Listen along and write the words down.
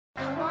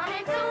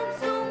like zoom,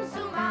 zoom,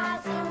 zoom, ah,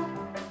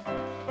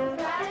 zoom.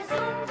 Gotta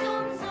zoom,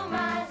 zoom, zoom,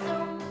 ah,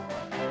 zoom.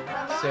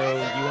 So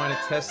you want to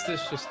test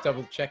this? Just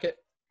double check it.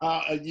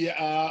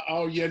 Yeah.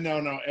 Oh, yeah.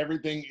 No.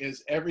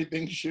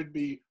 Everything should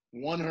be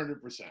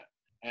 100%.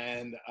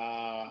 And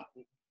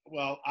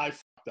well, I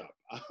fucked up.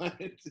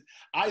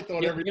 I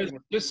thought everything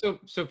was just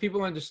so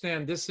people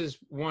understand. This is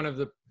one of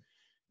the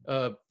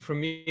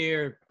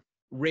premier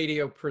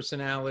radio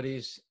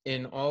personalities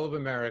in all of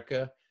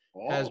America.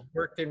 Has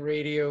worked in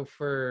radio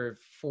for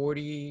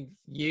 40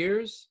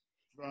 years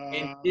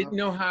and didn't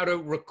know how to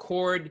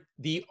record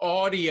the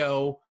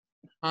audio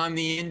on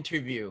the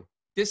interview.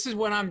 This is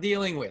what I'm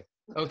dealing with.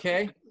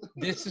 Okay,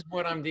 this is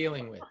what I'm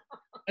dealing with.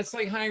 It's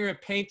like hiring a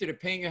painter to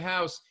paint your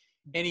house,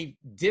 and he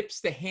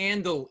dips the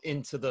handle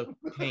into the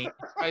paint,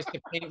 tries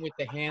to paint with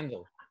the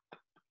handle.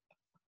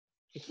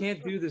 I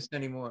can't do this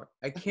anymore.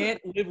 I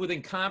can't live with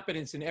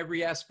incompetence in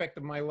every aspect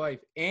of my life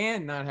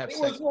and not have sex.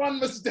 It was one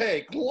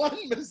mistake.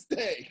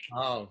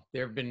 Oh,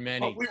 there have been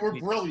many. But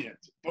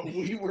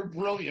we were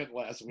brilliant.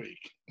 Last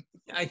week.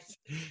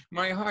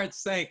 My heart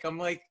sank. I'm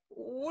like,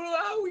 well,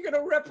 how are we going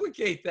to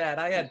replicate that?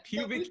 I had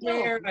pubic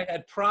hair, I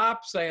had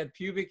props, I had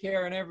pubic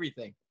hair and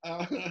everything.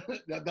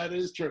 That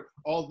is true.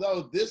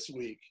 Although this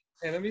week.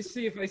 Hey, let me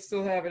see if I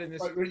still have it in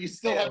this. You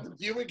still have the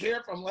pubic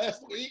hair from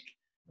last week?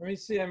 Let me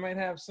see. I might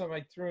have some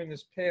I threw in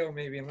this pail,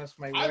 maybe, unless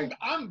my wife.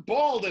 I'm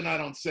bald and I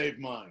don't save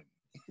mine.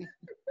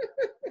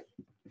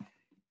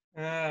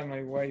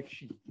 My wife,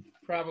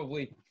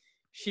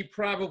 she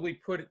probably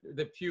put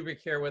the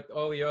pubic hair with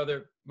all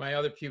my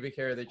other pubic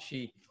hair that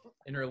she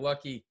in her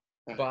lucky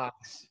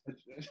box.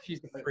 She's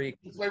a freak.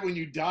 This way, when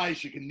you die,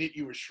 she can knit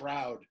you a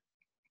shroud.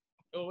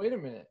 Oh, wait a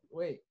minute.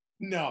 Wait.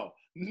 No.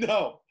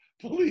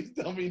 Please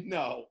tell me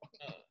no.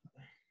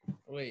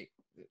 Wait.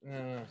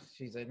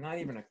 She's not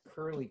even a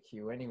curly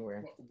Q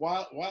anywhere.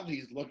 While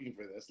he's looking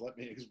for this, let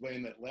me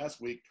explain that last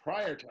week,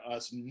 prior to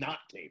us not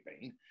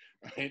taping,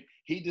 right,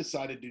 he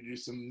decided to do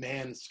some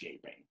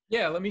manscaping.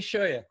 Yeah, let me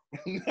show you.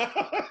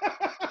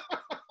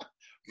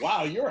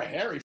 Wow, you're a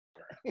hairy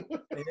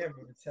fucker. I am,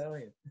 I'm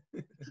telling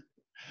you.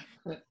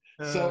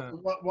 So,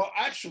 well,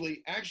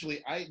 actually,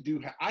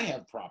 I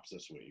have props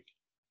this week,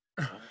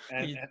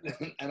 and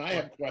I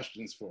have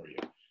questions for you.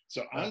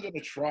 So I'm going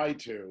to try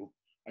to.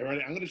 I'm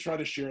going to try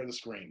to share the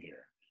screen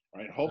here.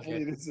 All right.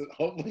 Hopefully,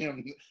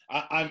 okay.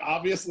 I'm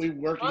obviously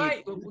working.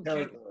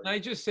 Can I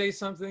just say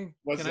something?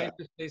 What's that? I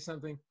just say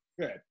something?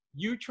 Good.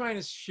 You trying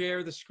to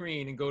share the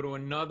screen and go to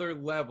another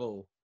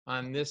level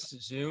on this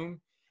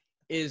Zoom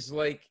is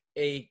like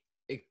a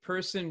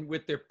person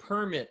with their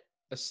permit,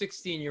 a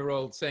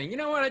 16-year-old saying, you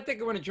know what, I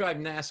think I want to drive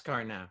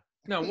NASCAR now.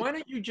 No, why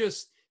don't you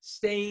just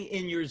stay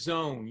in your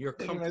zone, your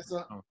comfort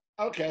zone?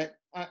 Okay.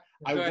 I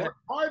work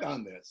hard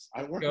on this.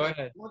 Go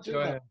ahead.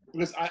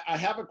 Because I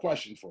have a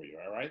question for you.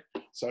 All right.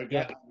 So I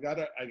got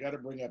to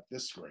bring up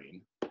this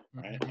screen.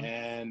 Right. Mm-hmm.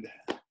 And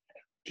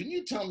can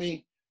you tell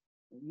me,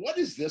 what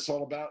is this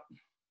all about?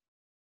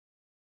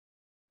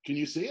 Can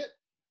you see it?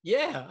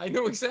 Yeah, I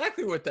know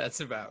exactly what that's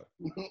about.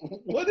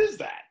 What is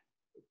that?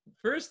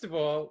 First of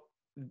all,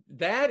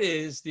 that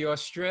is the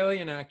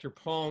Australian actor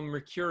Paul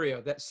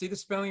Mercurio. See the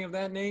spelling of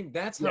that name?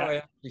 That's how I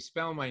actually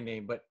spell my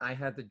name. But I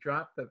had to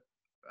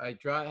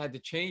had to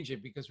change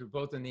it because we're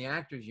both in the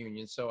Actors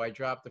Union. So I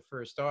dropped the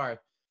first R.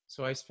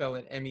 So I spell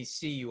it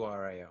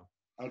Mecurio.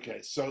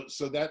 Okay, so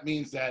that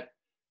means that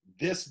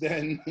this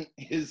then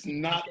is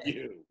not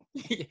you.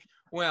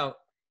 Well,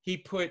 he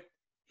put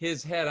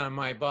his head on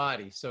my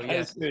body. So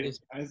yes,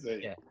 I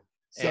see.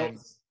 Yeah.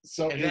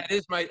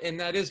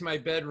 That is my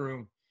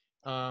bedroom.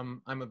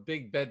 I'm a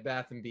big Bed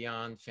Bath and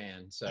Beyond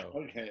fan. So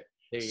okay,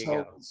 there you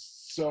go.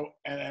 So,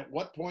 and at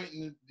what point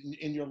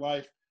in your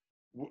life?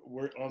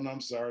 I'm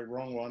sorry,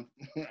 wrong one.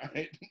 All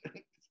right.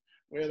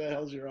 Where the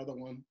hell's your other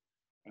one?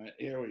 All right,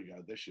 here we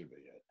go. This should be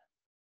it.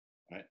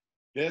 All right.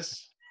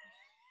 This.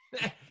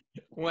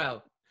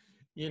 Well,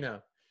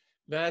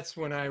 that's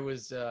when I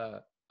was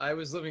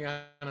living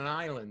on an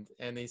island,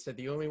 and they said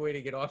the only way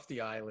to get off the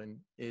island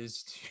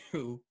is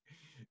to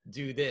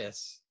do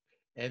this.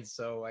 And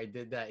so I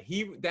did that.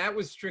 That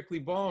was strictly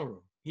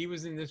ballroom. He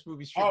was in this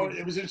movie.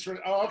 It was in.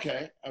 Oh,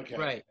 okay.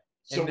 Right.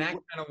 And that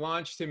kind of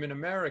launched him in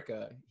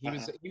America. He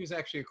was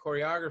actually a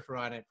choreographer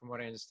on it, from what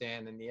I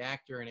understand, and the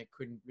actor in it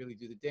couldn't really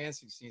do the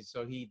dancing scenes,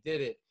 so he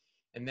did it.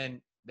 And then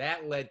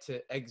that led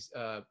to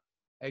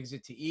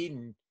Exit to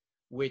Eden,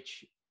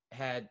 which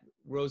had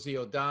Rosie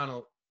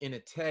O'Donnell in a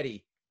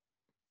teddy.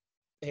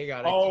 Hey,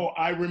 God.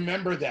 I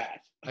remember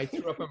that. I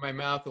threw up in my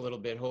mouth a little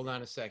bit. Hold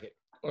on a second.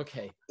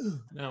 Okay,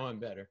 now I'm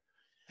better.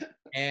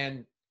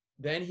 And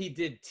then he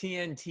did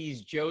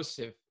TNT's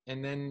Joseph,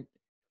 and then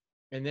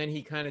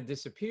he kind of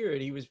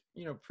disappeared. He was,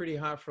 pretty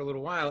hot for a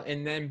little while,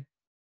 and then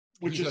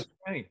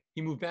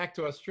he moved back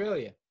to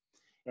Australia,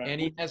 right. And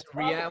he has a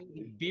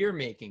reality beer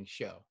making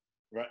show.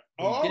 Right.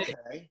 Oh,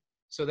 okay.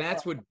 So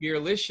that's what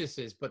Beerlicious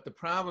is. But the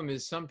problem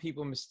is, some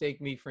people mistake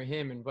me for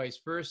him, and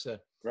vice versa.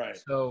 Right.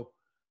 So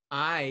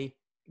I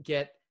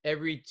get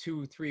every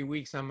 2-3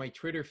 weeks on my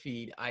Twitter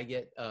feed, I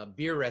get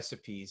beer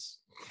recipes,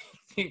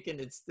 thinking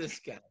it's this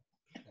guy.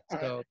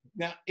 So,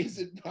 Now, is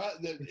it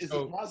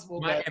so possible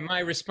that my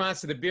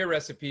response to the beer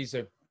recipes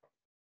are,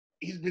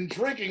 he's been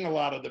drinking a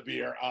lot of the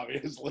beer?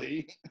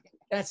 Obviously,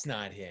 that's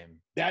not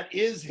him. that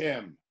is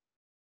him.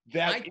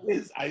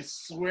 I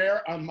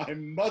swear on my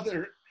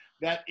mother,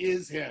 that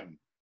is him.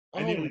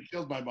 I nearly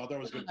killed my mother. I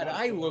was going God, to.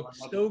 I look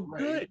so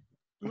good.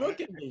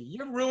 Look at me.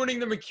 You're ruining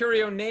the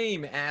Mercurio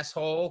name,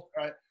 asshole.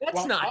 Right. That's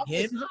Well, not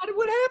him.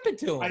 What happened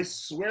to him? I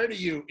swear to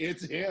you,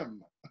 it's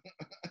him.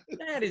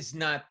 That is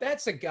not.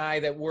 That's a guy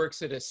that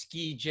works at a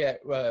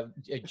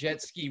a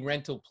jet ski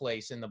rental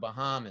place in the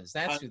Bahamas.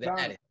 That's who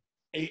that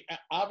is.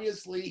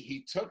 Obviously,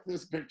 he took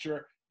this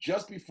picture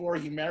just before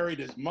he married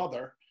his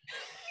mother.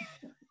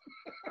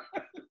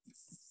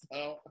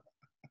 So,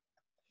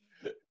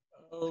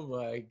 oh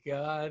my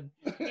God!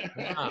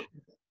 Wow.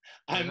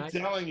 I'm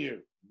telling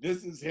you,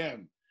 this is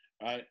him,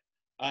 right?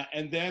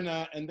 And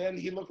then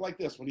he looked like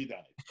this when he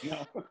died. You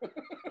know?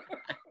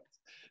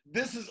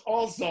 This is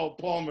also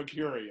Paul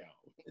Mercurio.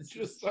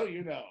 Just so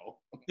you know.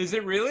 Is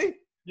it really?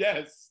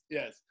 Yes,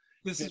 yes.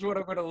 This is what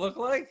I'm going to look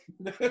like?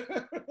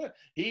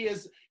 He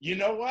is, you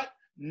know what?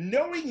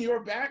 Knowing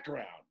your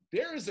background,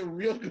 there is a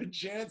real good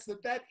chance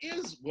that that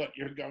is what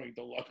you're going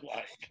to look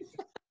like.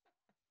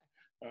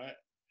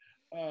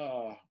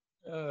 All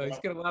right. He's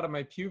got a lot of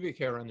my pubic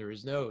hair under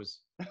his nose.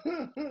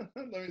 Let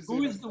me see.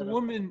 Who is the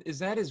woman? Is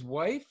that his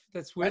wife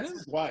that's with him? That's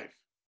his wife.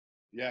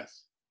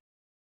 Yes.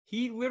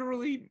 He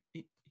literally,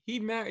 he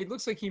married, it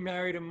looks like he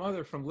married a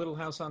mother from Little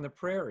House on the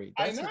Prairie.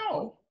 I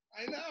know.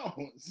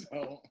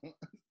 So.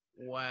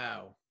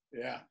 Wow.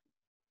 Yeah.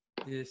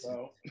 This.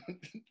 So,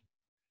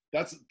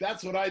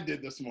 that's what I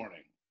did this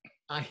morning.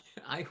 I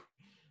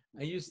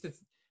used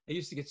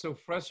to get so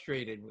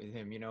frustrated with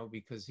him, you know,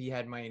 because he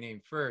had my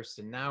name first,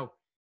 and now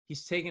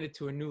he's taken it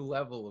to a new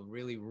level of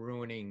really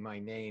ruining my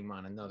name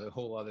on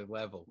whole other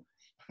level.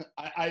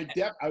 I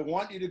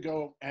want you to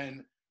go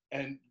and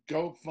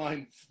go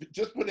find,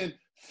 just put in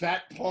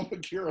Fat Paul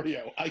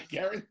Mercurio. I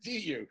guarantee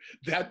you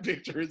that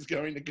picture is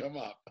going to come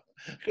up,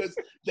 because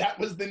that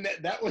was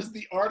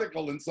the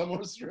article in some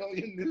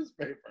Australian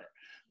newspaper.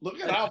 Look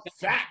at how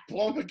fat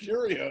Paul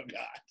Mercurio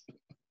got.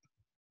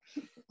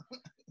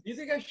 Do you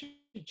think I should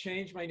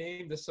change my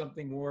name to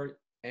something more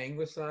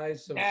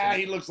anglicized?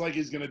 He looks like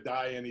he's gonna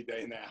die any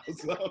day now.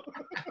 So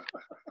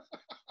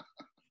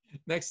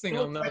next thing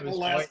I'll know,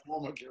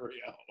 Paul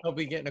Mercurio. I'll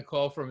be getting a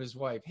call from his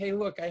wife. Hey,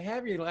 look, I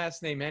have your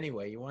last name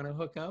anyway. You want to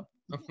hook up?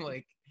 I'm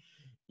like,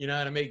 you know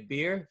how to make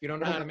beer? If you don't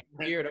know how to make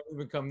beer, don't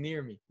even come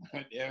near me.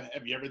 Yeah.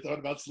 Have you ever thought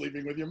about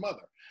sleeping with your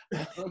mother?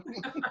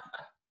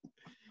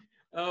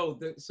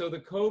 So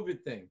the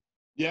COVID thing.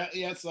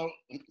 Yeah. So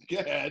go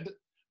ahead.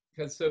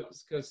 Because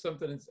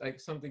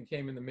something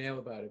came in the mail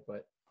about it,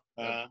 but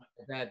I've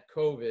had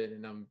COVID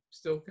and I'm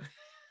still.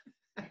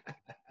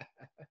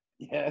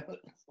 Yeah.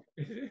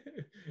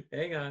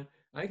 Hang on,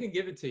 I can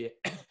give it to you.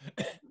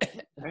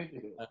 Thank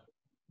you.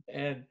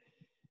 And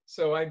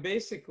so I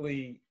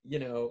basically,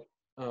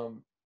 I've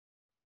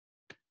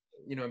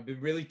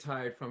been really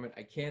tired from it.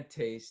 I can't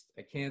taste,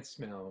 I can't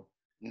smell.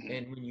 Mm-hmm.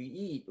 And when you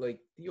eat, like,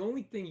 the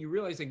only thing you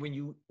realize, like, when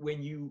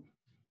you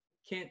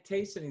can't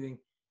taste anything,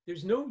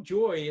 there's no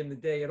joy in the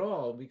day at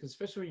all, because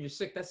especially when you're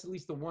sick, that's at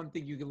least the one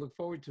thing you can look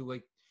forward to.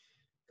 Like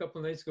a couple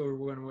of nights ago, we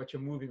were going to watch a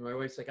movie. My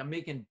wife's like, I'm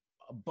making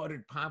a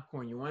buttered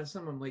popcorn. You want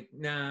some? I'm like,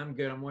 nah, I'm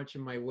good. I'm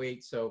watching my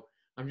weight. So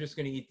I'm just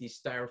going to eat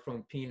these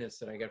styrofoam peanuts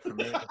that I got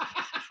from Amazon.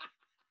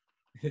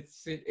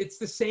 It's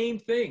the same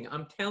thing.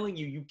 I'm telling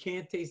you, you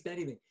can't taste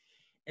anything.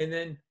 And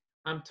then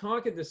I'm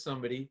talking to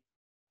somebody,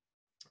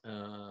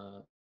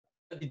 Paul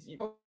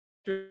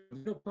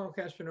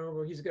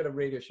Castronova, he's got a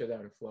radio show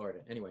down in Florida,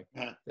 anyway,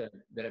 that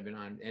I've been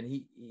on. And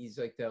he's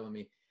like telling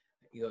me,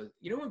 he goes,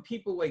 you know when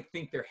people like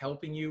think they're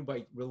helping you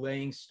by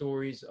relaying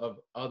stories of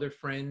other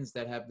friends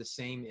that have the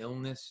same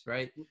illness,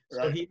 right?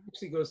 So he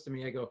actually goes to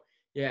me, I go,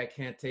 yeah, I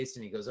can't taste it.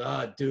 And he goes,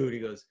 oh, dude, he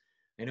goes,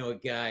 I know a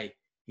guy,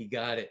 he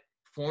got it.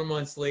 4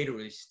 months later,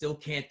 he still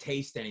can't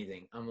taste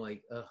anything. I'm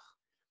like, ugh.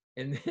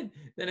 And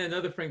then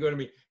another friend go to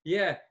me,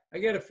 yeah, I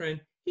got a friend.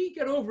 He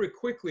got over it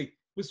quickly,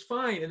 was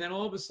fine, and then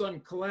all of a sudden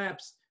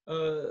collapsed,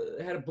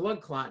 had a blood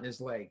clot in his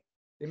leg.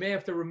 They may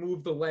have to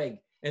remove the leg.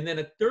 And then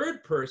a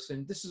third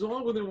person, this is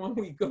all within 1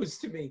 week, goes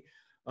to me,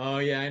 oh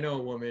yeah, I know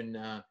a woman,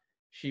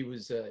 she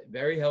was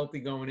very healthy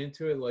going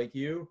into it like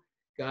you,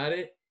 got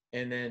it.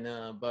 And then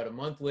about a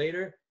month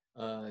later,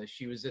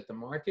 she was at the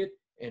market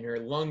and her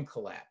lung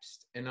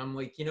collapsed. And I'm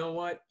like, you know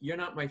what? You're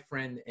not my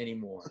friend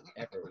anymore,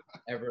 ever,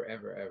 ever,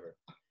 ever, ever.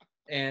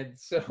 And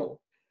so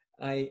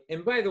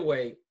and by the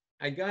way,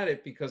 I got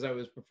it because I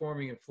was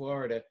performing in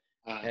Florida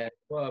at a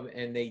club,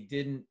 and they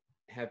didn't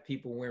have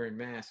people wearing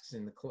masks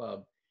in the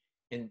club.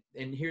 And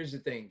here's the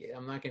thing,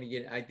 I'm not going to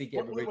get, I think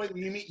everybody. Wait,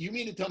 you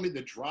mean to tell me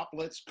the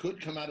droplets could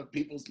come out of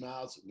people's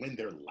mouths when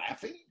they're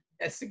laughing?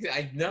 That's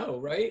I know,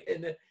 right?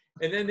 And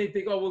then they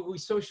think, oh, well, we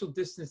social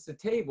distance the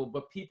table,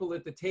 but people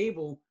at the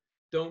table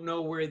don't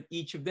know where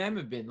each of them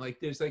have been. Like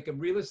there's like a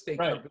real estate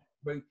company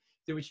where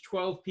there was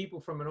 12 people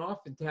from an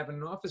office having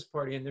an office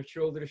party, and they're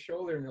shoulder to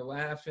shoulder and they're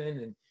laughing,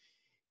 and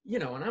you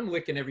know, and I'm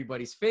licking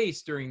everybody's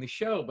face during the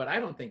show, but I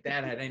don't think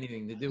that had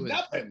anything to do with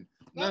it.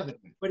 Nothing.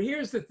 But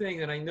here's the thing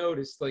that I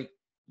noticed, like,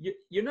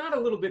 you're not a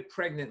little bit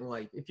pregnant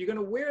like. If you're going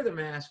to wear the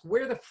mask,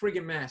 wear the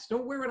friggin' mask.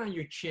 Don't wear it on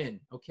your chin,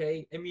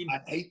 okay? I mean, I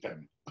hate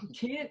them. You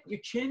can't, your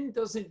chin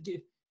doesn't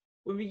get,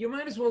 I mean, you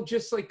might as well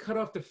just like cut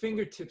off the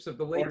fingertips of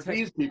the latex. Or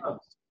these people.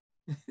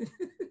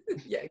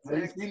 Yeah,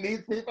 exactly. You see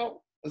these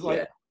people? It's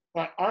like,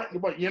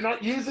 what, you're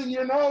not using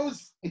your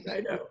nose?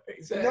 I know,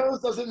 exactly. Your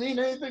nose doesn't mean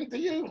anything to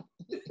you.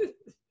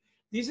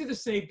 These are the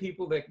same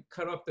people that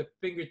cut off the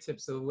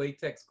fingertips of the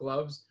latex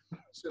gloves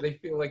so they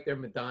feel like they're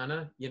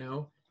Madonna, you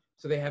know?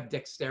 So they have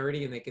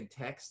dexterity and they can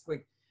text.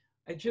 Like,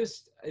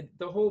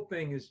 the whole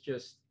thing is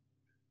just,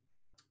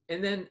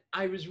 and then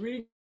I was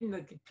reading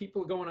that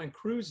people are going on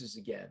cruises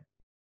again.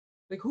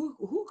 Like,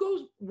 who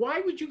goes,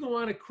 why would you go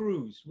on a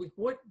cruise? Like,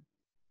 what,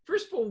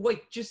 first of all,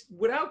 like, just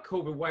without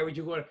COVID, why would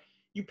you go on?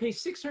 You pay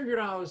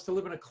 $600 to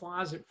live in a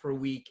closet for a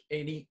week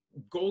and eat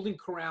Golden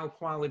Corral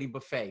quality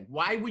buffet.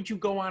 Why would you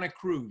go on a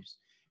cruise?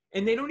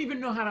 And they don't even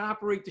know how to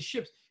operate the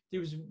ships.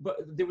 There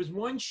was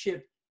one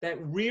ship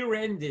that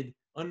rear-ended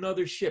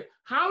another ship.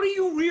 How do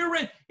you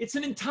rear-end? It's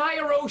an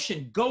entire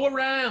ocean. Go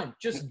around.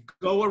 Just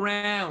go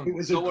around. It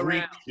was a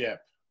Greek ship.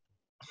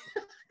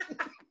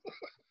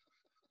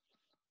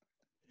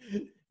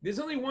 There's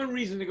only one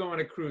reason to go on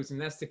a cruise, and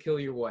that's to kill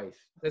your wife.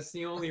 That's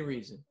the only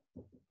reason.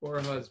 Or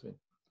a husband.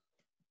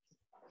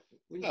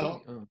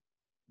 Oh,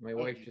 my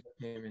wife just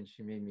came and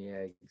she made me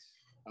eggs.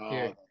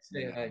 Here,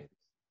 say hi.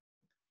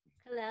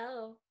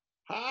 Hello.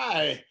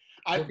 Hi.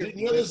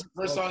 You know, this is the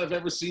first time I've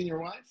ever seen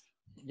your wife?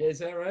 Yeah, is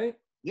that right?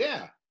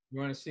 Yeah. You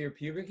want to see her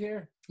pubic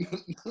hair?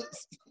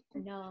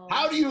 No.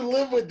 How do you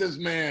live with this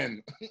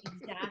man?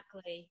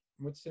 Exactly.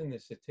 What's in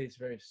this? It tastes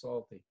very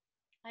salty.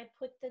 I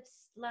put the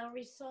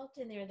Lowry salt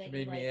in there that She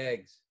made you me like.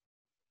 eggs.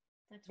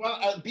 That's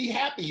Well, be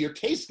happy. You're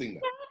tasting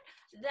them.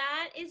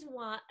 That is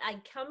why I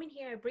come in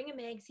here, I bring him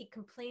eggs, he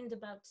complained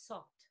about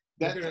salt.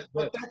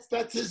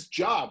 That's his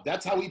job.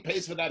 That's how he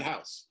pays for that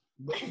house.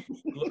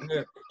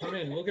 Come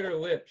in, look at her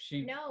lip.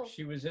 She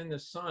was in the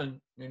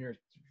sun and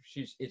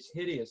it's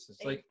hideous.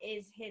 It's like it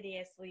is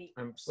hideously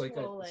it's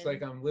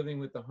like I'm living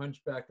with the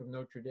Hunchback of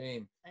Notre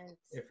Dame.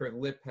 If her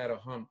lip had a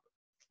hump.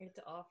 It's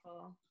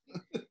awful.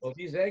 Well,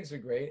 these eggs are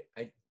great.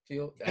 I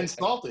feel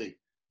salty.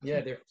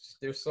 Yeah,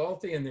 they're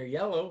salty and they're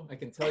yellow. I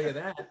can tell you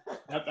that.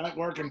 That's not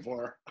working for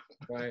her.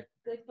 Bye.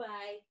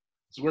 Goodbye.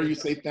 It's where you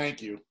say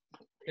thank you.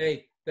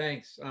 Hey,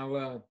 thanks.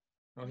 I'll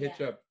hit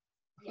you up.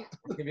 Yeah.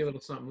 I'll give you a little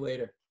something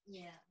later.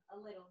 Yeah, a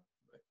little.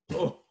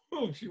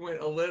 Oh, she went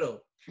a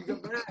little. She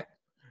got back.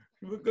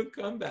 A good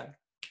comeback.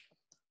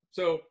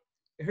 So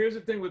here's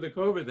the thing with the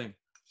COVID thing.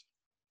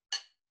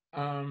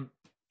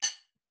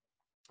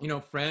 You know,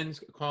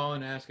 friends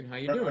calling, asking how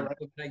you doing. Right.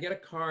 I get a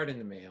card in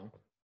the mail,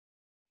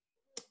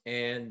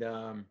 and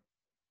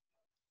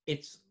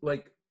it's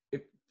like,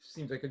 it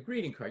seems like a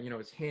greeting card. You know,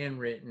 it's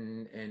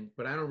handwritten,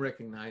 but I don't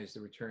recognize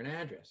the return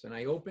address. And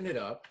I open it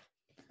up,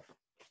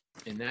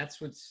 and that's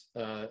what's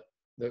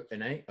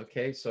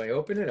okay. So I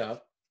open it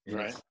up, and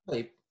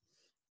right.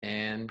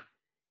 And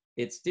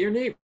it's Dear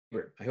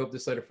Neighbor, I hope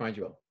this letter finds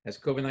you well. As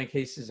COVID-19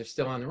 cases are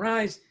still on the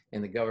rise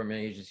and the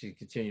government agencies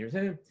continue to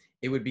attend,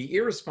 it would be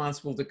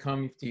irresponsible to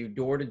come to you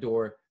door to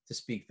door to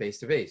speak face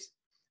to face.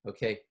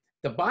 Okay.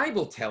 The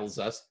Bible tells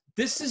us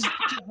this is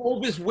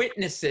Jehovah's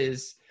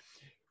Witnesses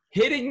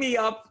hitting me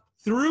up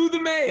through the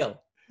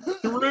mail.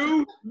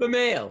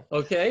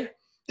 Okay.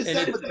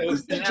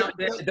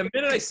 The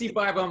minute I see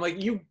Bible, I'm like,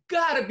 you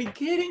gotta be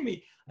kidding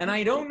me. And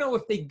I don't know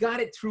if they got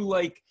it through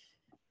like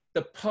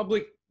the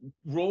public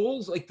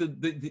rolls, like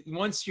the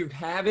once you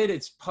have it,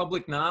 it's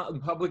public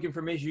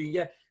information you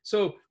get.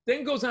 So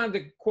then goes on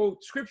to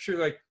quote scripture,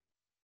 like,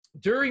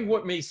 during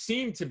what may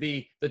seem to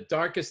be the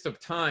darkest of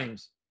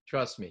times,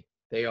 trust me,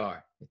 they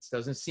are. It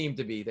doesn't seem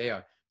to be, they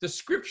are. The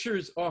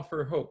scriptures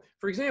offer hope.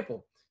 For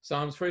example,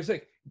 Psalms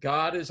 46,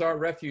 God is our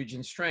refuge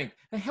and strength,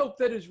 a help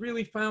that is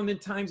really found in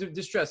times of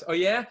distress. Oh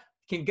yeah?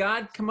 Can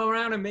God come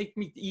around and make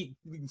me eat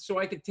so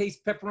I could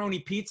taste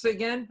pepperoni pizza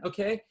again?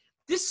 Okay.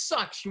 This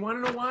sucks. You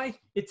want to know why?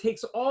 It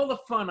takes all the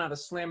fun out of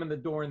slamming the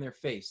door in their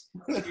face.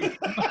 There's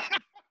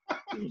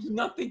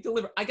nothing to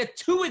live. I got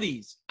two of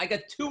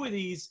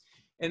these.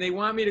 And they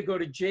want me to go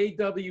to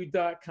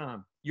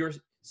jw.com.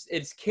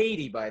 It's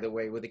Katie, by the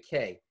way, with a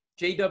K.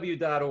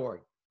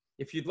 jw.org.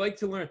 If you'd like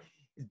to learn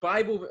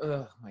Bible,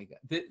 oh my God,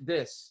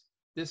 this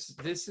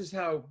is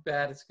how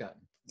bad it's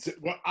gotten. So,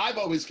 well, I've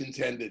always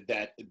contended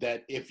that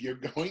if they're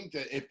going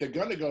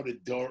to go to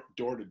door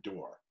to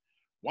door,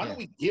 why don't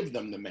we give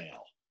them the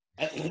mail?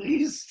 At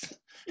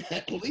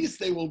least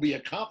they will be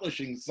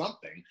accomplishing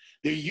something.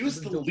 They're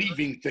used to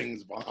leaving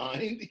things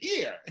behind.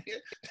 Here,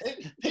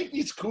 take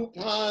these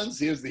coupons.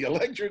 Here's the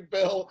electric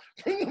bill.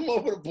 Bring them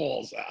over to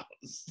Paul's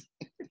house.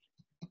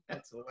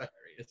 That's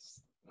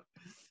hilarious.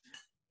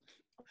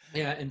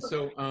 Yeah, and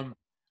so I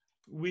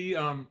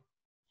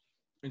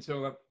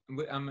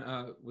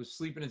was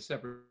sleeping in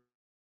separate.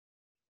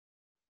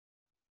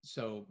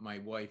 So my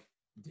wife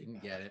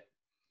didn't get it,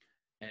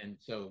 and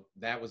so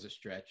that was a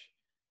stretch.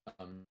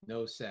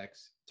 No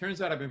sex.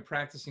 Turns out I've been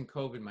practicing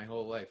COVID my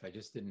whole life. I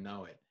just didn't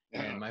know it.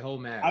 And my whole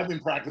marriage. I've been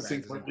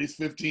practicing for at least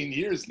 15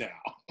 years now.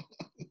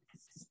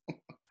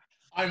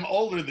 I'm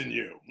older than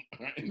you.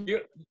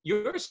 Right?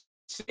 You're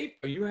safe.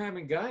 You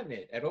haven't gotten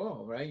it at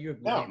all, right?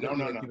 No.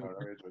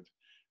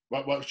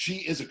 Well, she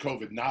is a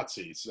COVID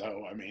Nazi.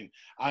 So, I mean,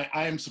 I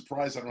am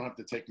surprised I don't have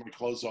to take my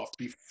clothes off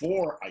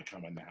before I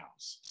come in the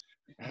house.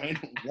 Right?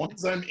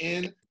 Once I'm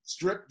in,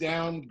 strip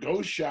down,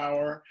 go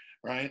shower,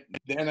 right?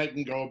 Then I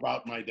can go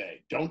about my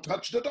day. Don't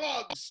touch the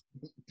dogs.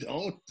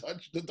 Don't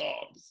touch the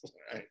dogs.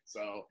 Right?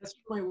 So that's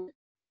why we're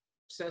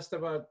obsessed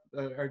about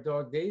our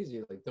dog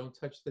Daisy. Like, don't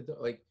touch the dog.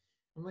 Like,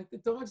 I'm like, the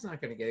dog's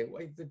not going to get it.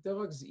 Like, the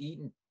dog's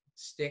eating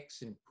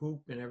sticks and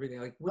poop and everything.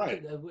 Like,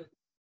 right.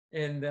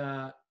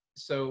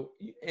 So,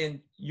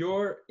 and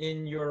you're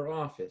in your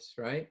office,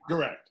 right?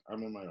 Correct.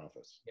 I'm in my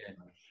office. Yeah.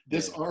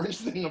 This orange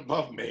thing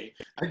above me,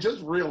 I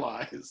just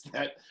realized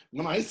that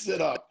when I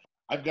sit up,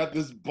 I've got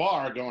this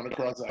bar going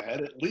across my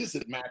head. At least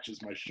it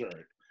matches my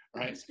shirt,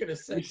 right? I was gonna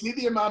say. You see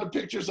the amount of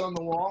pictures on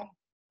the wall?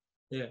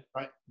 Yeah.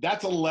 Right?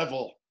 That's a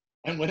level.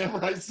 And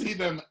whenever I see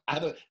them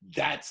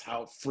that's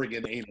how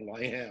friggin' anal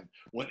I am.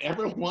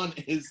 Whenever one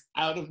is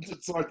out of the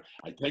sort,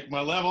 I take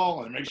my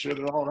level and make sure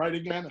they're all right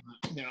again.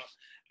 And,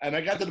 and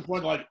I got to the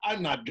point like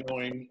I'm not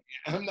going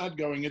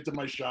into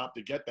my shop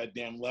to get that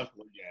damn level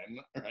again.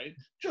 Right?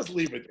 Just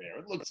leave it there.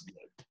 It looks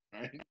good.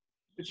 Right?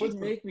 You should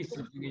make me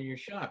something in your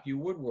shop. You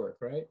woodwork,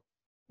 right?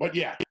 But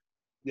yeah,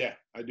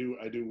 I do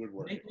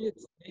woodwork. Make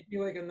me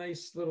like a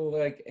nice little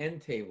like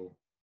end table.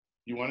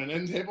 You want an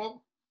end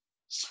table?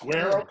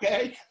 Square,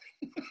 okay?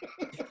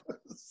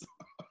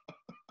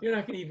 You're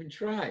not gonna even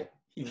try,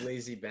 you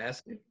lazy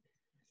bastard.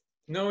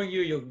 Knowing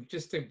you'll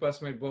just to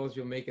bust my balls.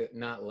 You'll make it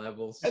not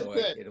level, so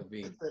it'll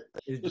be.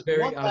 It's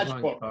very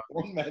avant-garde.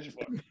 One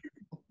matchbook.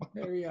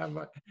 Very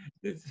avant.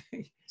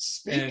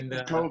 Speaking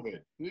of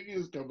COVID,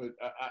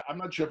 I'm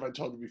not sure if I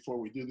told you before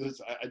we do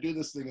this. I do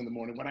this thing in the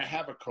morning when I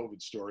have a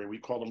COVID story. We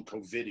call them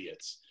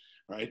COVIDiots,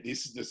 right?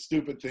 These are the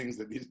stupid things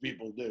that these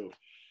people do.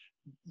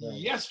 Right.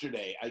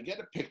 Yesterday, I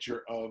get a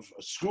picture of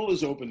a school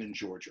is open in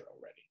Georgia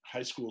already.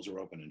 High schools are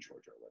open in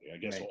Georgia already. I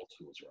guess all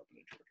schools are open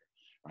in Georgia,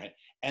 right?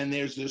 And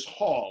there's this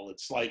hall.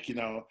 It's like,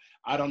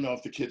 I don't know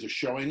if the kids are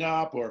showing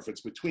up or if it's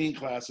between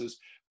classes,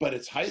 but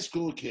it's high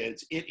school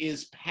kids. It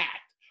is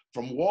packed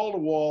from wall to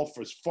wall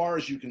for as far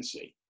as you can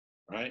see,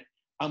 right?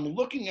 I'm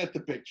looking at the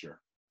picture,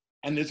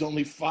 and there's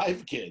only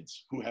 5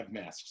 kids who have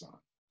masks on.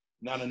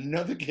 Not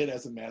another kid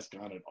has a mask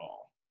on at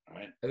all.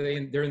 Right.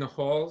 They're in the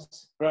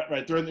halls? Right.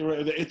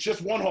 It's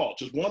just one hall,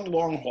 just one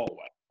long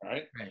hallway,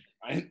 right?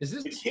 Right.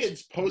 The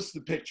kids post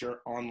the picture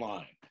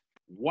online.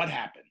 What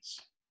happens?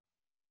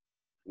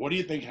 What do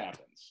you think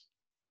happens?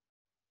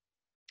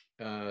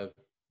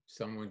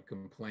 Someone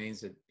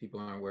complains that people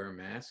aren't wearing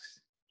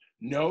masks?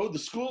 No, the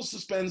school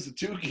suspends the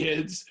 2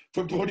 kids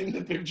for putting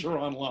the picture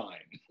online.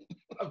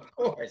 Of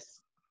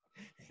course.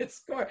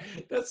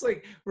 That's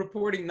like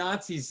reporting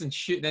Nazis and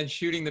then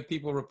shooting the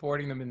people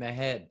reporting them in the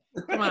head.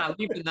 Come on,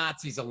 leave the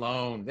Nazis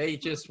alone. They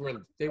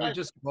were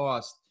just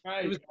lost.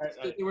 Right.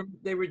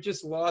 They were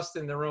just lost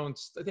in their own.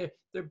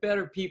 They're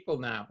better people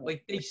now.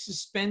 Like they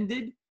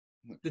suspended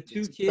the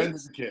 2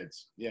 kids. The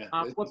kids. Yeah.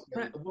 What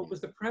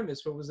was the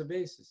premise? What was the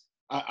basis?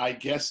 I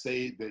guess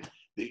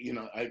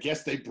I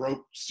guess they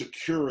broke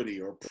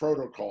security or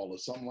protocol or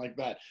something like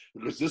that.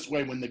 Because this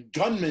way, when the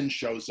gunman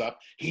shows up,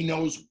 he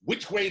knows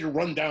which way to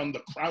run down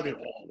the crowded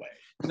hallway.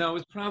 No, it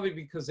was probably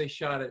because they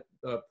shot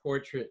a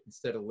portrait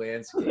instead of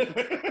landscape.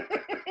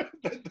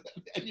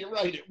 And you're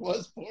right, it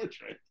was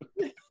portrait.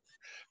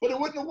 But it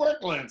wouldn't have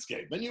worked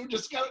landscape. Then you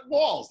just got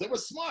walls. They were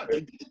smart. They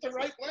did it the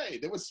right way.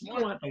 They were smart.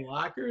 You don't want the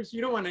lockers. You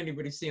don't want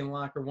anybody seeing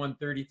locker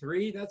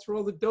 133. That's where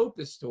all the dope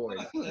is stored.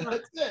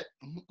 That's it.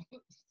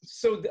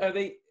 So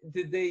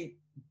did they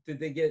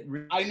get?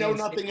 I know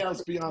nothing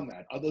else beyond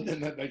that, other than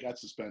that they got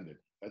suspended.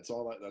 That's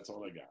all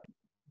I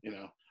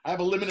got. I have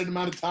a limited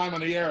amount of time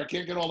on the air. I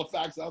can't get all the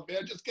facts out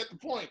there. Just get the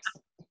points.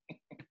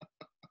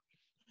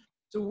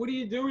 So what are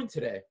you doing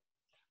today?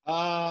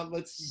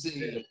 Let's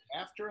see.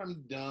 After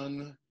I'm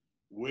done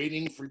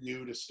waiting for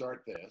you to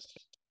start this,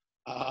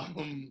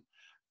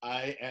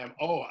 I am.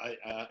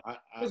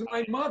 It was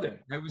my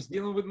mother. I was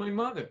dealing with my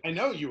mother. I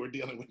know you were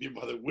dealing with your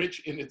mother,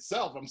 which in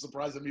itself, I'm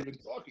surprised I'm even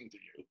talking to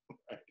you.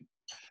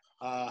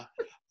 Right?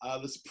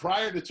 This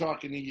prior to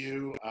talking to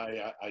you,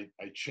 I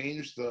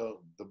changed the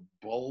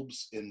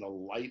bulbs in the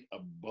light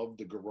above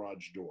the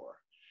garage door.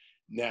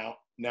 Now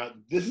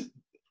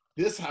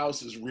this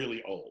house is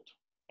really old.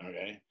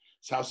 Okay,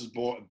 this house is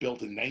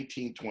built in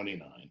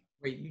 1929.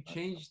 Wait, you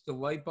changed the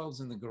light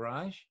bulbs in the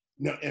garage?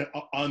 No,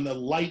 on the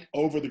light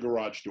over the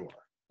garage door.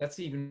 That's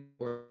even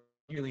where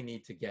you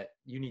need to get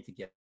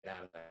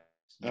out of that.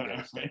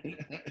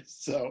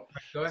 So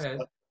go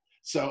ahead.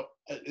 So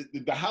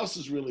the house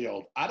is really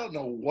old. I don't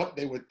know what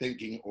they were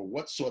thinking or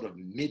what sort of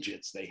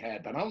midgets they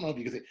had, but I don't know if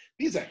you can say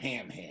these are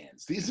ham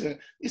hands. These are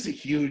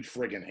huge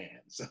friggin'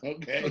 hands.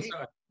 Okay,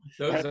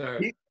 those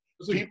are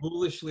Those are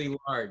ghoulishly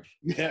large.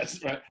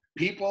 Yes, right.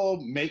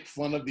 People make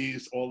fun of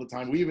these all the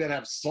time. We even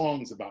have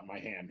songs about my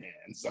ham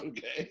hands.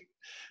 Okay,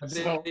 Have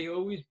so they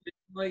always been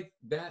like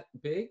that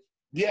big?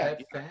 yeah,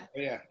 That fat?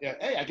 yeah.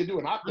 Hey, I can do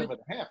an octave and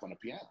a half on a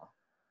piano.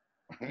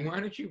 Why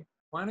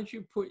don't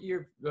you put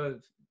your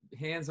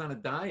hands on a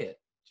diet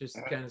just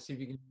to kind of see if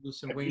you can lose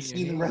some Have weight you in your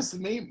seen the hands? rest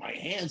of me? My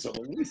hands are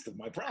the least of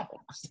my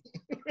problems.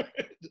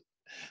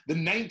 The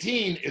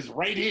 19 is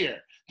right here.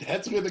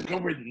 That's where the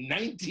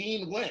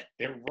COVID-19 went.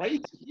 They're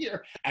right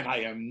here, and I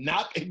am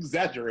not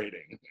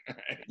exaggerating.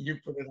 You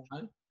put it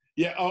on?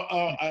 Yeah.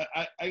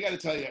 I got to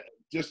tell you,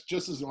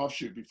 just as an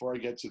offshoot, before I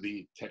get to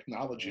the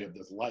technology of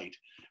this light,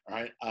 all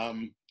right.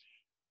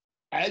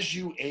 As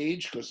you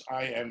age, because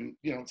I am,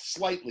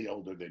 slightly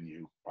older than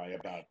you by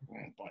about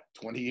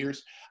 20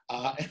 years.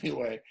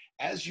 Anyway,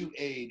 as you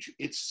age,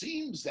 it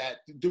seems that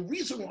the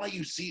reason why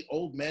you see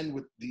old men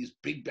with these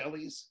big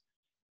bellies,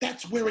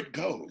 that's where it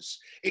goes.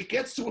 It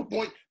gets to a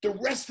point, the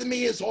rest of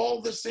me is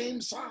all the same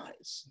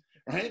size,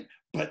 right?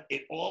 But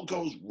it all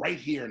goes right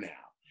here now.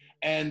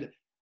 And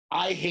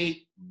I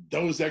hate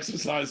those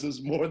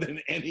exercises more than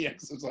any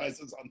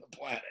exercises on the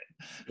planet.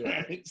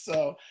 Right?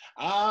 So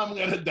I'm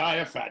gonna die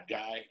a fat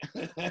guy.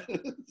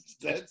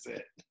 That's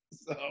it.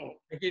 So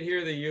I could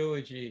hear the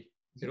eulogy.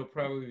 It'll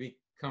probably be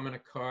coming a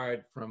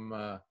card from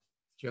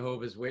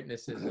Jehovah's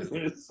Witnesses.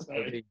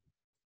 It'll be,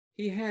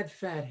 he had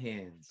fat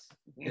hands,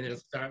 and it'll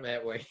start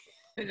that way.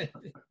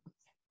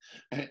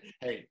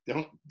 Hey,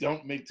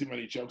 don't make too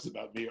many jokes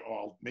about me, or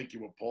I'll make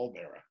you a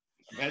pallbearer.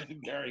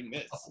 Imagine carrying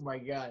this. Oh my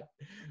God.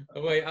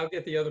 Oh, wait, I'll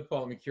get the other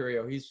Paul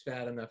Mercurio. He's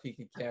fat enough he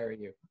could carry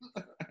you.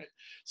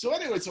 So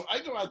anyway, so I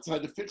go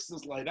outside to fix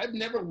this light. I've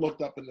never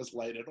looked up in this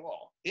light at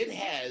all. It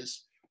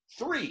has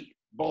 3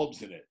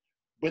 bulbs in it,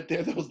 but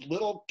they're those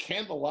little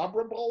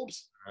candelabra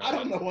bulbs. I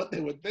don't know what they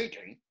were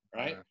thinking,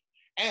 right?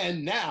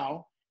 And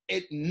now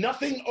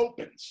nothing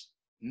opens.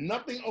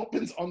 Nothing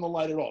opens on the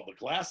light at all. The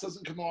glass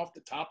doesn't come off.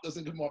 The top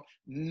doesn't come off.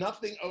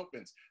 Nothing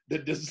opens. The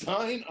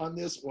design on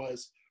this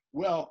was,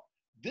 well,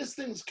 this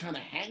thing's kind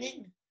of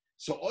hanging,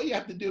 so all you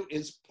have to do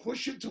is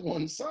push it to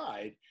one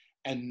side,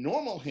 and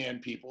normal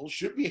hand people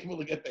should be able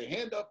to get their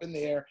hand up in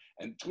the air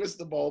and twist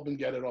the bulb and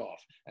get it off.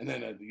 And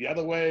then the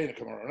other way, and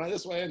come around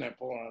this way, and then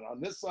pull it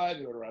on this side,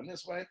 and go around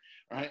this way,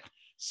 right?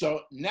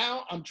 So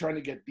now I'm trying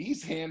to get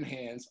these ham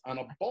hands on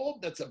a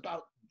bulb that's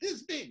about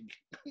this big,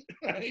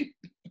 right?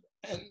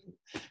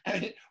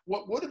 And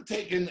what would have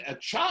taken a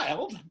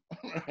child,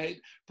 right,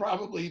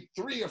 probably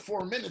 3 or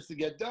 4 minutes to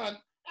get done,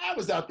 I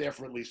was out there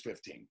for at least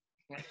 15.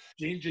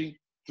 Changing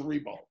 3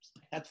 bulbs.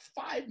 That's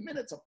 5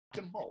 minutes of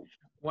fucking bulb.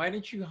 Why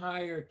didn't you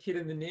hire a kid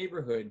in the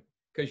neighborhood?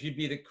 Because you'd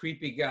be the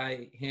creepy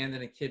guy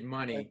handing a kid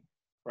money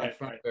in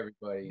front of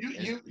everybody.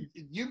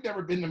 You've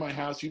never been to my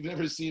house. You've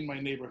never seen my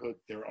neighborhood.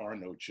 There are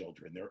no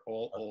children. They're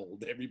all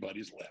old.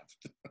 Everybody's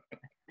left.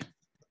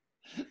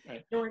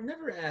 Right. No, I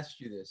never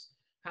asked you this.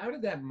 How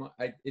did that?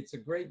 It's a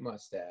great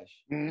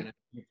mustache, and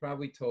you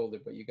probably told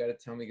it, but you got to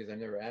tell me because I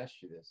never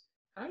asked you this.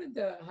 How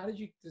did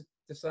you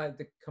decide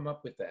to come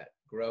up with that,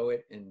 grow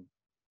it, and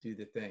do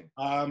the thing?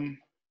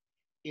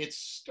 It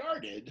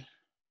started,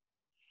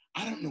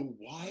 I don't know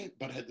why,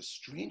 but I had the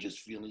strangest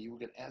feeling you were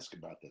going to ask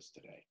about this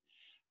today.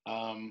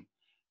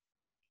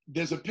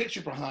 There's a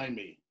picture behind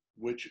me,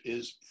 which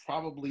is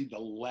probably the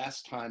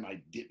last time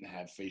I didn't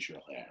have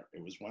facial hair.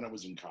 It was when I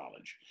was in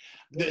college.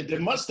 The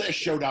mustache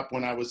showed up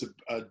when I was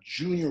a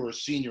junior or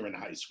senior in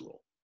high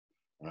school,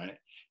 right?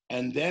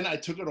 And then I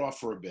took it off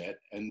for a bit.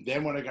 And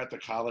then when I got to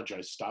college,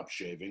 I stopped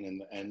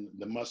shaving, and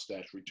the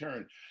mustache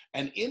returned.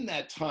 And in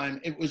that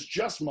time, it was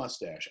just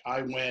mustache.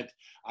 I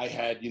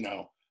had,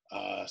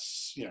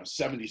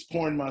 70s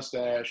porn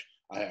mustache.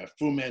 I had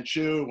Fu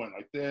Manchu, went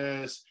like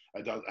this. I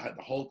had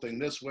the whole thing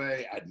this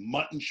way. I had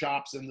mutton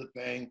chops in the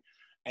thing.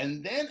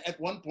 And then at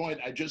one point,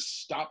 I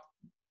just stopped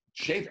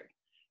shaving.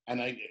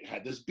 And I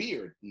had this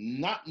beard,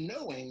 not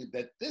knowing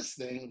that this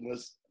thing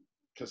was,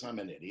 because I'm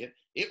an idiot,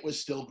 it was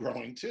still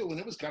growing too, and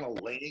it was kind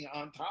of laying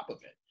on top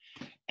of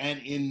it. And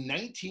in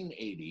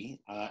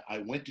 1980, I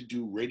went to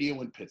do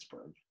radio in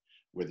Pittsburgh,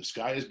 where the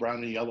sky is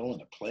brown and yellow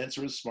and the plants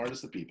are as smart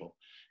as the people.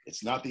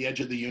 It's not the edge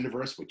of the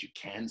universe, but you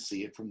can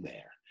see it from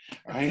there,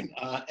 right?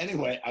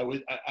 Anyway,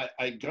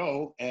 I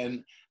go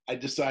and I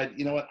decide,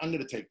 you know what, I'm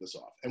going to take this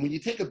off. And when you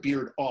take a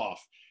beard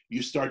off,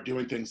 you start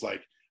doing things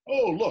like,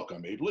 oh, look,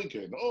 I'm Abe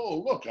Lincoln.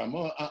 Oh, look, I'm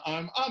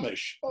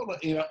Amish. Oh,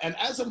 and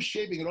as I'm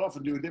shaving it off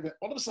and doing different,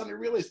 all of a sudden I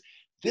realized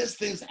this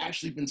thing's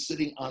actually been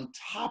sitting on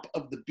top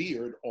of the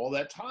beard all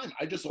that time.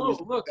 I just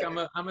always look,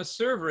 I'm a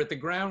server at the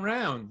Ground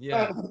Round.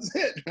 Yeah, that's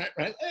it.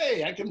 Right?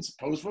 Hey, I can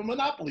pose for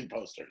Monopoly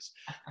posters.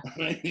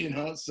 Right?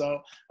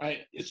 So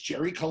is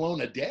Jerry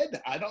Colonna dead?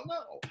 I don't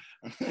know.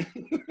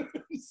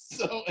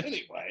 So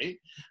anyway,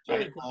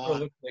 Jerry Colonna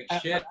looks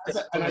like shit.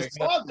 And I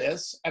saw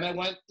this, and I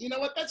went, you know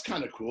what? That's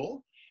kind of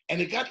cool.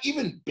 And it got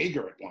even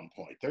bigger at one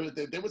point.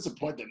 There was a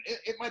point that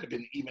it might have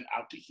been even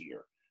out to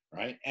here,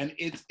 right? And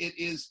it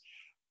is.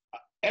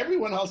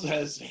 Everyone else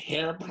has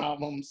hair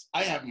problems.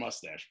 I have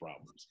mustache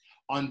problems.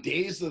 On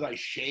days that I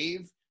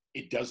shave,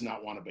 it does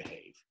not want to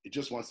behave. It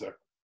just wants to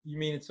You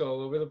mean it's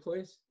all over the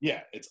place?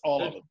 Yeah, it's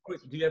all over the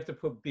place. Do you have to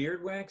put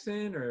beard wax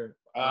in or?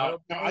 No,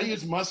 I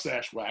use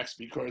mustache wax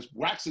because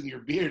waxing your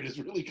beard is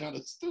really kind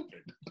of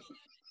stupid.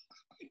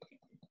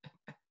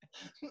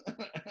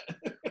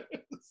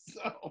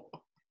 So.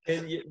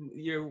 And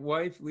your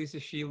wife, Lisa,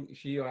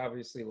 she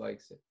obviously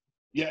likes it.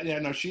 Yeah,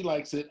 no, she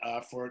likes it.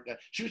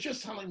 She was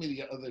just telling me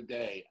the other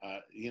day,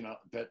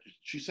 that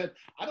she said,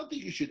 I don't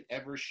think you should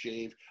ever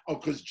shave. Oh,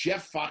 because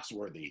Jeff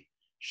Foxworthy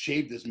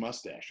shaved his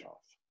mustache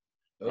off.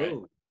 Right?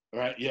 Oh,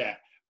 Right, yeah,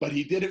 but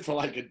he did it for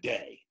like a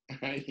day.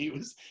 Right, he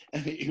was,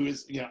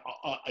 he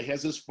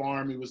has his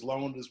farm. He was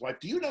loaning his wife.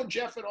 Do you know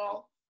Jeff at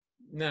all?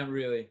 not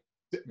really.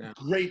 No.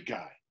 Great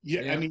guy.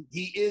 Yeah, Yeah. I mean,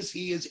 he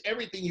is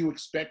everything you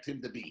expect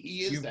him to be.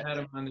 He is You've that. had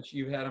him on the.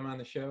 You've had him on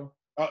the show.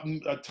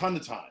 A ton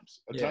of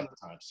times,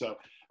 So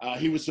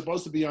he was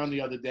supposed to be on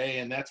the other day,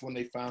 and that's when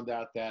they found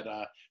out that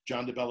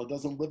John DeBella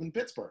doesn't live in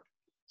Pittsburgh.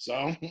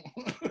 So,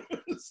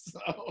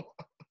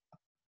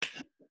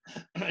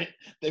 right,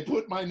 they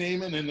put my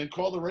name in and then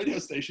called the radio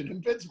station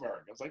in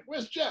Pittsburgh. I was like,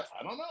 "Where's Jeff?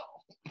 I don't know."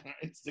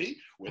 Right, see,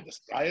 where the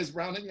sky is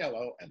brown and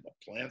yellow, and the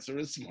plants are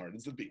as smart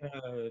as the bees.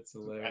 Oh, that's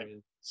hilarious.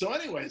 Right? So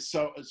anyway,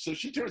 so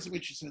she turns to me.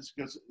 She says,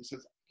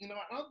 I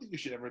don't think you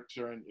should ever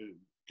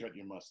cut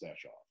your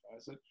mustache off. I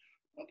said,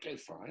 okay,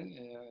 fine.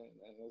 And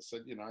I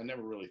said, I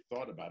never really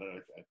thought about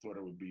it. I thought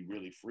it would be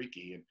really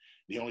freaky. And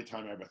the only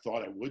time I ever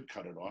thought I would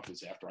cut it off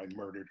is after I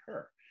murdered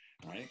her,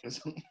 right? Because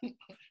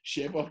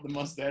shave off the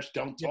mustache,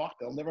 don't talk,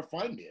 they'll never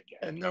find me again.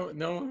 And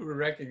no one would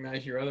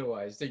recognize you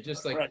otherwise. They're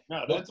just like, right.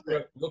 No,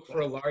 look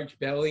for a large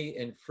belly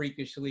and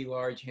freakishly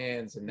large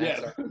hands, and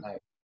that's our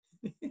type.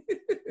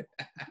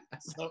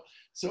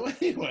 So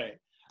anyway,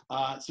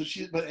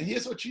 but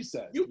here's what she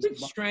says. You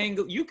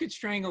could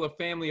strangle a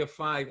family of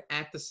 5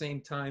 at the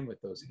same time with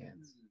those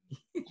hands.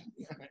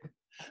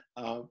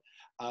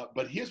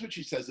 But here's what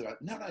she says about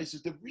he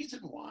says the reason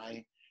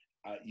why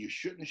you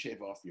shouldn't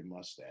shave off your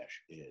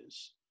mustache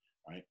is,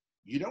 right,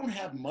 you don't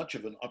have much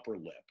of an upper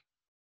lip.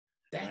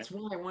 That's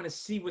why I want to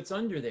see what's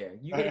under there.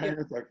 You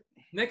gotta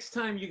next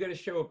time you got to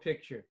show a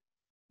picture.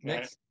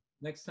 Next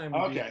time.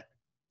 Okay.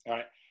 All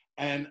right.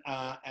 And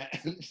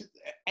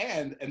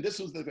this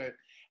was the thing.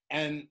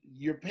 And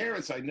your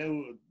parents, I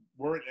know,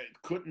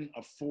 couldn't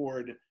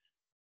afford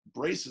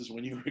braces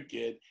when you were a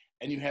kid,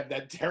 and you have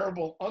that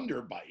terrible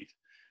underbite.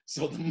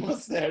 So the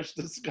mustache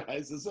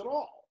disguises it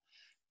all.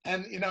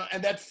 And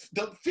and that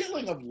the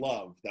feeling of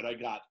love that I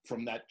got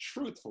from that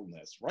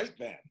truthfulness right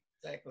then,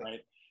 right,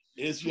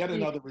 is yet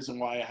another reason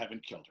why I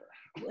haven't killed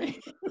her.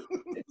 Right.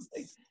 It's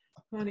like,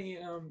 honey,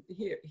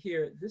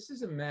 here, this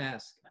is a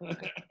mask.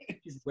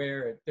 You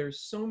wear it.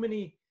 There's so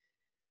many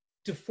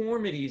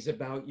deformities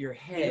about your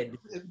head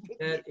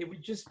that it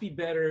would just be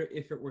better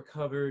if it were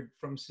covered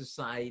from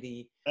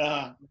society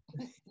for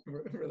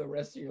the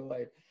rest of your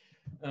life.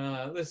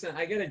 Listen,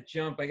 I gotta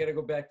jump. I gotta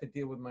go back to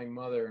deal with my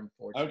mother,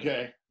 unfortunately.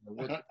 Okay.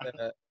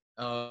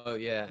 Oh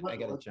yeah, I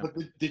gotta jump.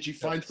 But did you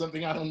find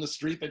something out on the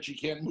street that she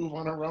can't move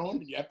on her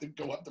own? You have to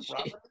go up the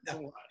property.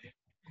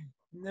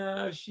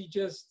 No, she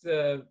just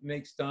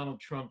makes Donald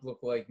Trump look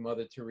like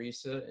Mother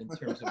Teresa in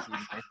terms of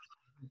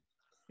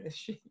being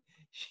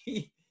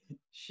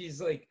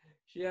she's like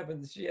she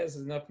has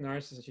enough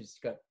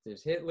narcissism.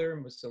 There's Hitler,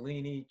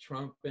 Mussolini,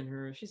 Trump in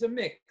her. She's a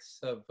mix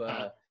of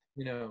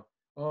in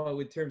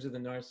terms of the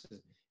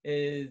narcissism.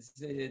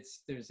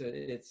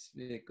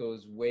 It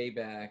goes way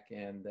back,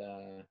 and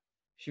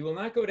she will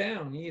not go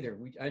down either.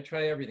 I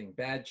try everything.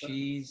 Bad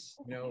cheese,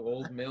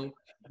 old milk,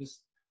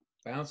 just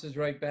bounces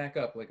right back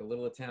up like a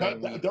little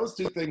Italian. Those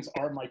two things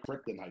are my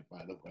kryptonite,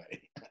 by the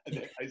way.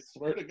 I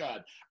swear to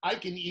God, I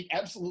can eat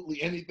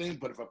absolutely anything,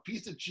 but if a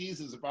piece of cheese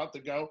is about to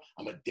go,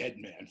 I'm a dead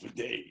man for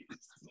days.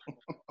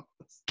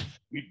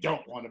 You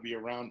don't want to be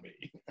around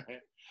me.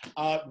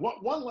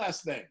 One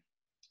last thing,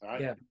 all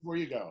right? Yeah. Before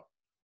you go,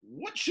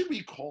 what should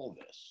we call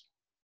this?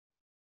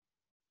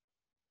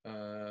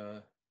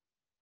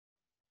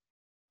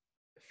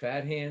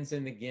 Fat hands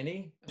in the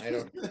guinea? I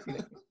don't know.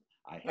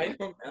 I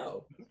don't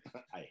know.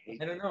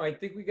 I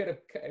think we gotta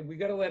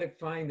let it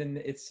find the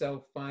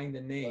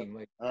name.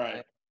 Like, all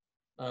right.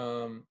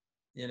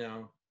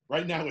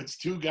 Right now it's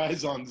 2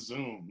 guys on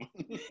Zoom.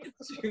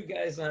 2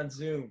 guys on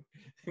Zoom.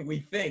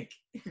 We think.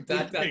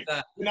 We're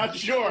not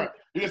sure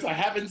because I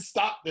haven't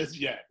stopped this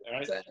yet. All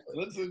right. Exactly.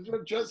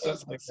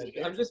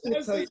 I'm just going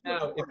to tell you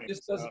now.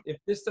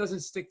 If this doesn't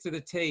stick to the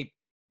tape,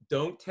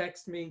 don't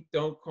text me.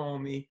 Don't call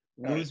me.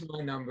 Lose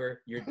my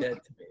number. You're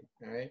dead to me.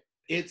 All right.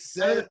 It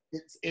says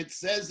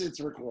it's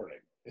recording.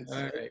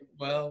 All right.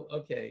 Well,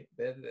 okay.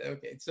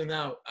 Okay. So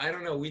now I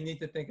don't know. We need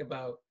to think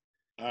about.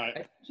 All right.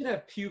 I should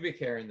have pubic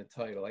hair in the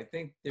title. I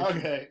think.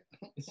 Okay.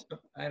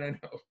 I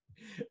don't know.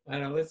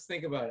 Let's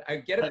think about it. I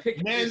get a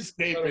picture.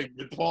 Manscaping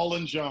with Paul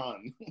and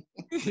John.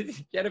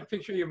 Get a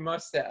picture of your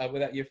mustache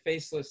without your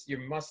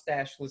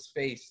mustacheless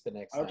face the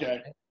next time.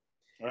 Okay.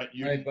 All right.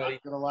 You're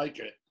not gonna like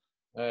it.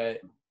 All right.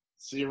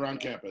 See you around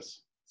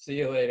campus. See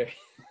you later.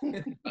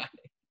 Bye.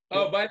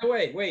 Oh, by the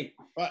way, wait.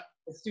 What?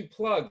 Let's do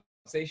plugs.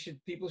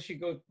 People should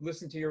go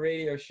listen to your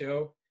radio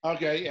show.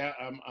 Okay, yeah,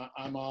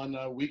 I'm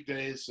on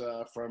weekdays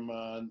from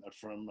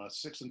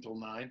 6 until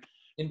 9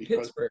 In because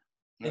Pittsburgh.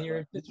 And you're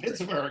in Pittsburgh.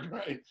 Pittsburgh,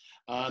 right?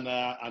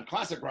 On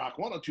Classic Rock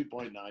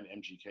 102.9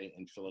 MGK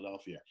in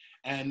Philadelphia.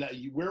 And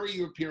where are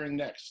you appearing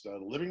next? The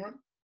living room?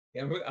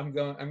 Yeah, I'm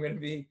going to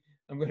be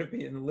in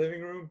the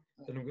living room.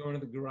 Then I'm going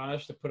to the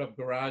garage to put up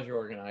garage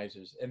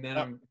organizers, and then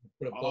I'm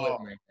put a bullet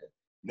in my head.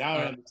 Now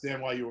I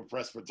understand why you were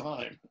pressed for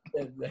time.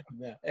 And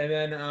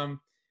then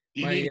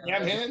Do you need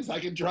ham hands? I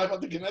can drive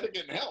up to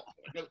Connecticut and help.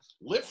 I got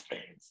lift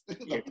things.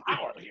 The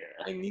power here.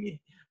 I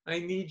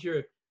need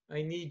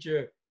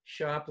your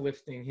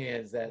shoplifting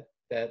hands. That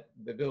the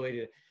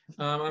ability to.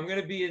 I'm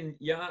going to be in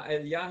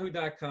at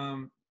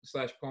yahoo.com/Paul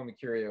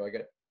Mercurio. I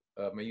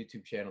got my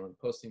YouTube channel and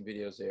posting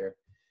videos there.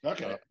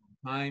 Okay.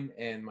 Time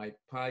and my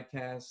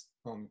podcast,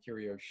 Paul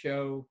Mercurio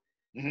Show.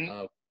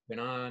 Mm-hmm. Been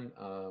on.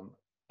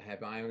 I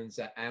have Alan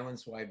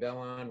Zweibel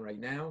on right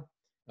now.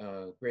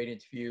 Great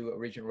interview.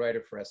 Original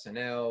writer for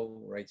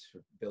SNL. Writes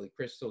for Billy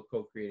Crystal.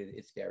 Co-created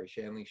It's Gary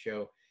Shandling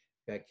Show.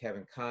 Got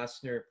Kevin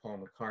Costner, Paul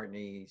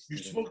McCartney. You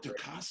spoke to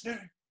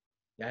Costner?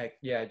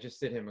 Yeah, I just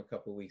did him a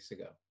couple of weeks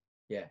ago.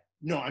 Yeah.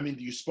 No, I mean,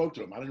 you spoke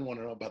to him. I didn't want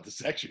to know about the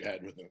sex you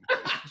had with him.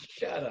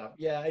 Shut up.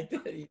 Yeah, I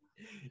did.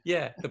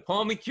 Yeah, the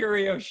Paul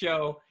Mercurio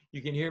Show.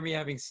 You can hear me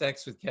having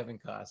sex with Kevin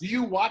Costner. Do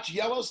you watch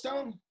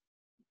Yellowstone?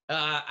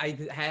 I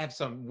have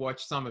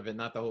watched some of it,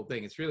 not the whole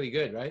thing. It's really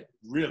good, right?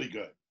 Really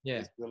good.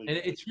 Yeah, really and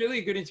it's really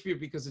a good interview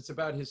because it's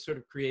about his sort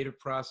of creative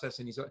process,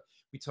 and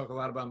we talk a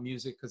lot about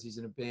music because he's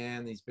in a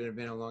band. He's been in a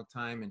band a long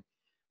time, and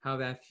how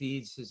that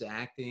feeds his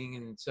acting,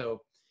 and so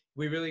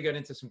we really got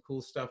into some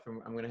cool stuff. And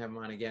I'm going to have him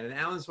on again. And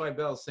Alan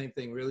Zweibel, same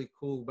thing, really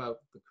cool about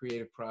the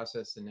creative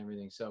process and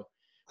everything. So,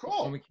 cool.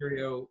 Paul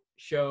Mercurio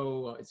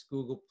Show. It's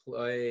Google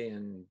Play,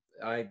 and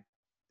I.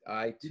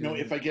 You know,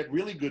 if I get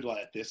really good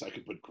at this, I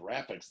could put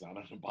graphics down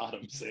at the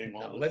bottom saying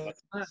all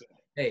this stuff.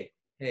 Hey,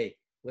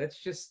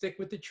 let's just stick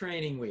with the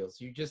training wheels.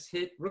 You just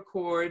hit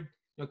record,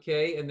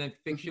 okay, and then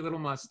fix your little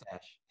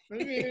mustache.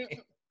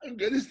 I'm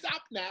gonna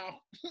stop now.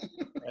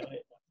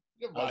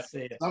 Goodbye.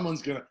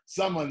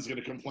 Someone's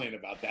gonna complain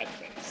about that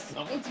face.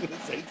 Someone's gonna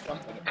say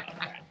something about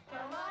that.